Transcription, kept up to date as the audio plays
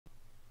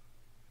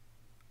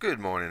Good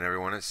morning,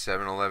 everyone. It's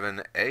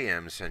 7:11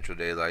 a.m. Central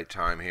Daylight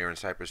Time here in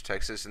Cypress,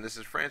 Texas, and this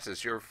is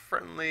Francis, your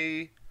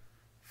friendly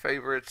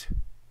favorite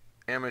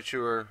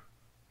amateur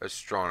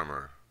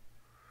astronomer.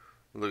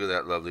 Look at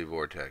that lovely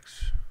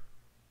vortex.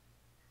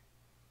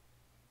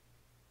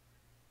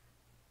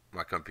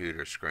 My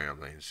computer's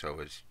scrambling, so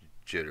it's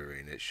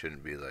jittering. It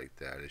shouldn't be like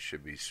that. It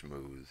should be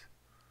smooth.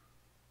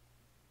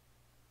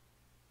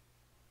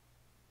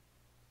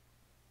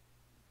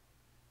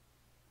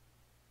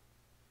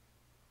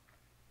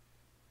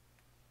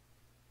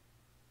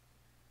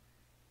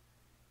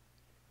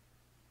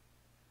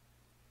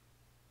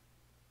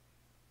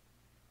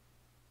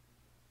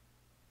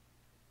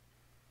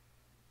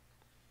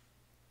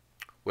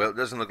 Well, it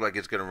doesn't look like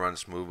it's going to run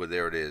smooth, but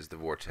there it is, the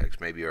vortex,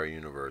 maybe our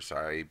universe.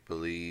 I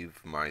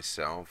believe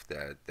myself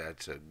that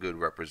that's a good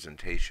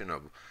representation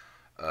of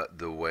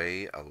the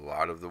way a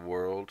lot of the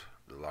world,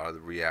 a lot of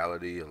the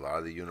reality, a lot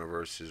of the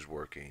universe is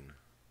working.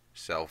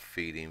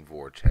 Self-feeding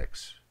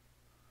vortex.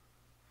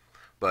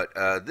 But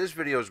this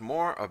video is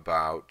more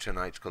about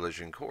tonight's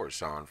collision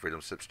course on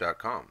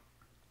freedomslips.com.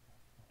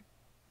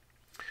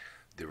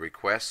 The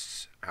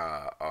requests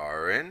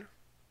are in.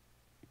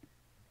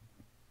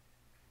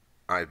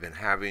 I've been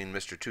having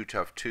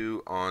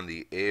Mr2Tuff2 on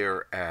the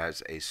air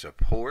as a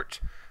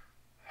support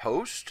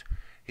host.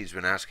 He's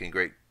been asking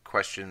great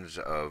questions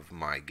of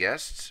my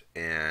guests,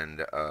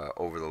 and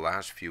over the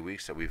last few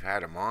weeks that we've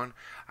had him on,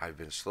 I've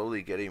been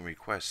slowly getting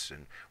requests.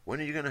 And when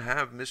are you going to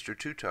have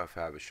Mr2Tuff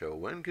have a show?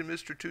 When can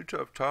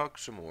Mr2Tuff talk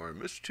some more?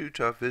 And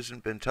Mr2Tuff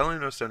hasn't been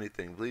telling us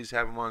anything. Please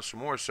have him on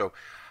some more. So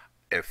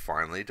it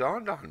finally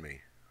dawned on me.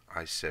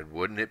 I said,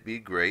 wouldn't it be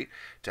great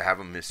to have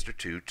a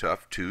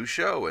Mr2Tuff2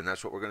 show? And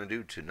that's what we're going to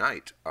do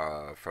tonight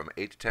from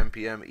 8 to 10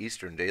 p.m.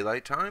 Eastern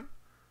Daylight Time,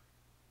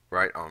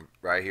 right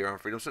here on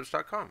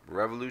freedomslips.com.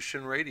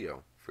 Revolution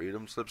Radio,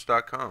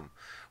 freedomslips.com.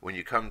 When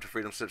you come to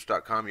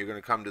freedomslips.com, you're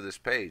going to come to this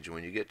page. And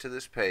when you get to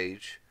this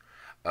page,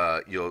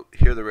 you'll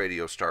hear the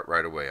radio start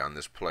right away on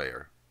this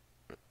player.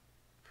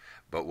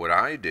 But what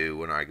I do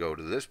when I go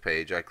to this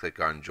page, I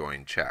click on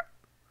Join Chat.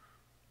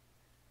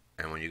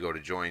 And when you go to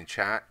Join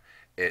Chat,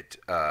 it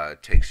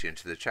takes you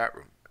into the chat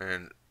room.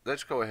 And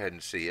let's go ahead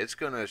and see. It's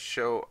going to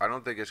show, I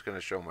don't think it's going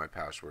to show my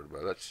password,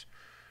 but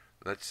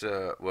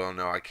well,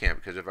 no, I can't,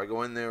 because if I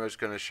go in there, it's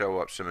going to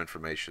show up some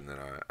information that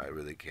I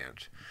really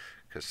can't,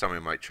 because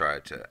somebody might try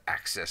to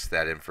access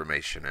that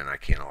information, and I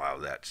can't allow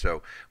that.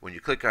 So when you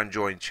click on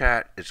Join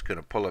Chat, it's going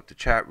to pull up the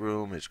chat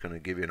room. It's going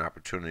to give you an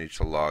opportunity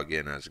to log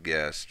in as a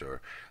guest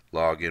or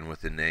log in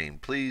with a name.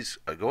 Please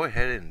go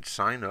ahead and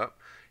sign up.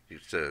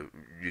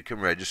 You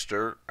can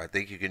register. I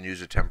think you can use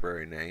a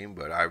temporary name,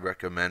 but I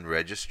recommend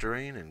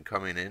registering and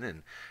coming in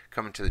and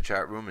coming to the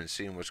chat room and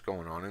seeing what's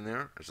going on in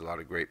there. There's a lot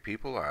of great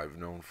people I've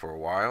known for a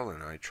while,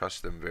 and I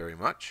trust them very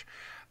much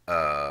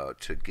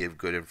to give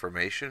good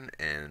information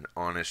and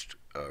honest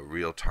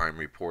real-time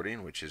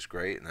reporting, which is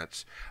great. And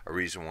that's a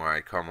reason why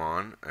I come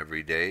on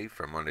every day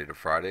from Monday to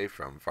Friday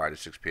from 5 to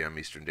 6 p.m.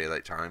 Eastern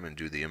Daylight Time and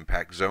do the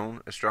Impact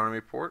Zone Astronomy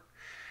Report.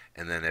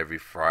 And then every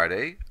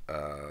Friday,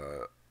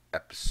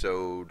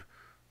 episode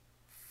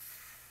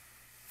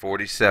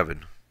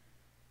 47.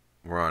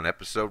 We're on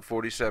episode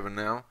 47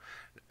 now.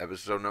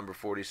 Episode number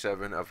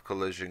 47 of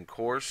Collision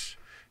Course.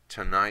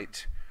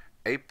 Tonight,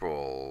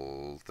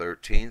 April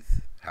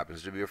 13th,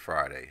 happens to be a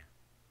Friday.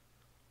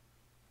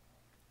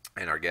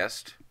 And our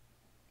guest,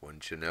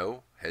 wouldn't you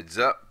know, heads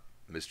up,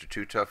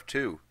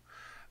 Mr2Tuff2.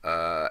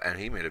 And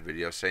he made a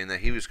video saying that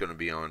he was going to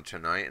be on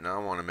tonight, and I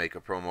want to make a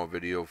promo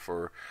video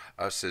for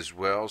us as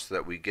well so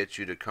that we get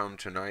you to come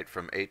tonight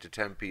from 8 to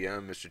 10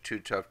 p.m.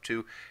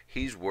 Mr2Tuff2,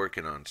 he's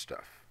working on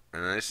stuff,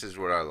 and this is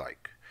what I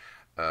like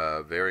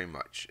very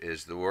much,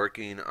 is the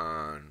working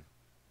on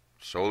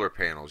solar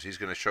panels. He's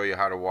going to show you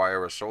how to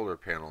wire a solar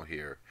panel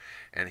here,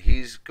 and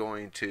he's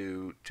going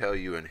to tell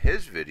you in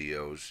his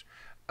videos,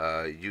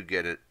 you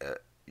get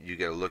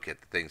a look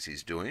at the things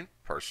he's doing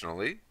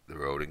personally, the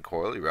road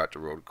coil, you route to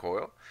road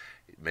coil,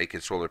 making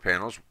solar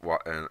panels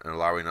and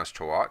allowing us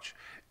to watch,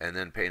 and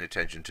then paying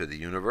attention to the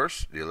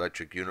universe, the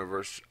electric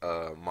universe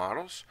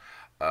models.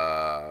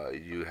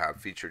 You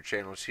have featured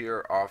channels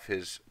here off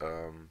his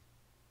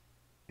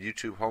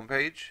YouTube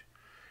homepage,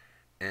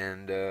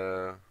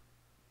 and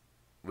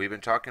we've been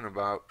talking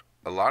about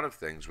a lot of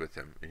things with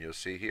him, and you'll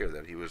see here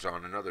that he was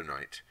on another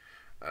night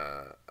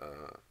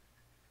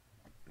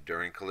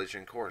during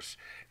Collision Course,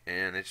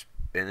 and it's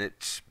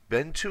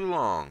been too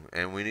long,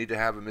 and we need to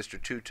have a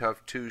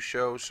Mr2Tuff2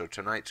 show, so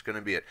tonight's going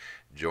to be it.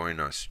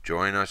 Join us,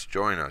 join us,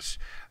 join us.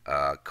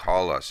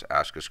 Call us,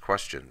 ask us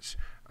questions.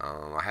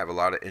 I have a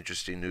lot of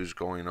interesting news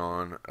going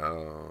on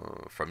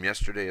from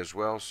yesterday as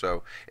well,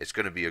 so it's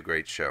going to be a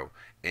great show,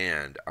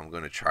 and I'm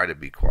going to try to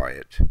be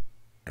quiet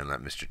and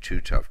let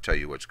Mr2Tuff tell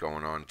you what's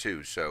going on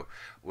too. So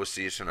we'll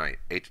see you tonight,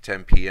 8 to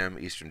 10 p.m.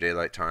 Eastern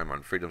Daylight Time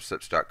on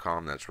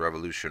freedomslips.com. That's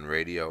Revolution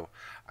Radio.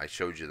 I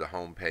showed you the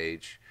home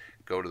page.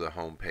 Go to the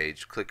home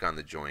page, click on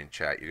the Join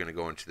Chat. You're going to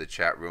go into the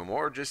chat room,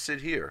 or just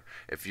sit here.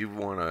 If you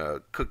want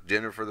to cook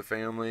dinner for the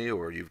family,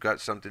 or you've got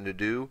something to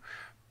do,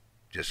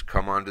 just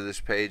come onto this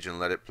page and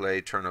let it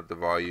play, turn up the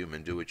volume,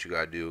 and do what you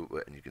got to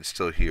do, and you can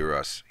still hear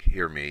us,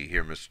 hear me,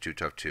 hear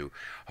Mr2Tuff2.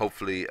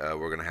 Hopefully,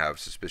 we're going to have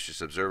Suspicious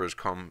Observers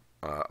come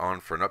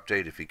on for an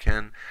update if he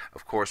can.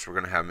 Of course, we're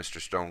going to have Mr.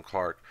 Stone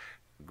Clark.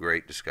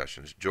 Great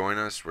discussions. Join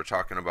us. We're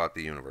talking about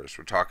the universe.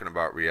 We're talking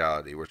about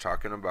reality. We're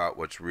talking about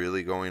what's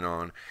really going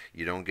on.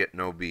 You don't get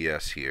no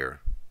BS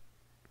here.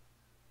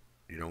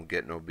 You don't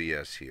get no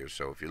BS here.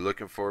 So if you're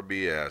looking for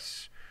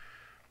BS,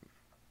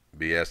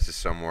 BS is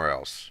somewhere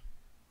else.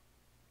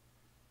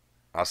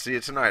 I'll see you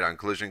tonight on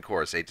Collision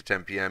Course, 8 to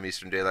 10 p.m.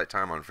 Eastern Daylight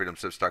Time on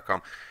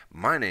freedomslips.com.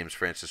 My name's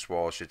Francis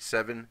Walsh. It's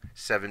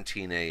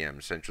 7:17 a.m.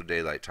 Central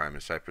Daylight Time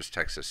in Cypress,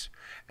 Texas.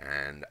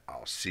 And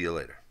I'll see you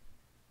later.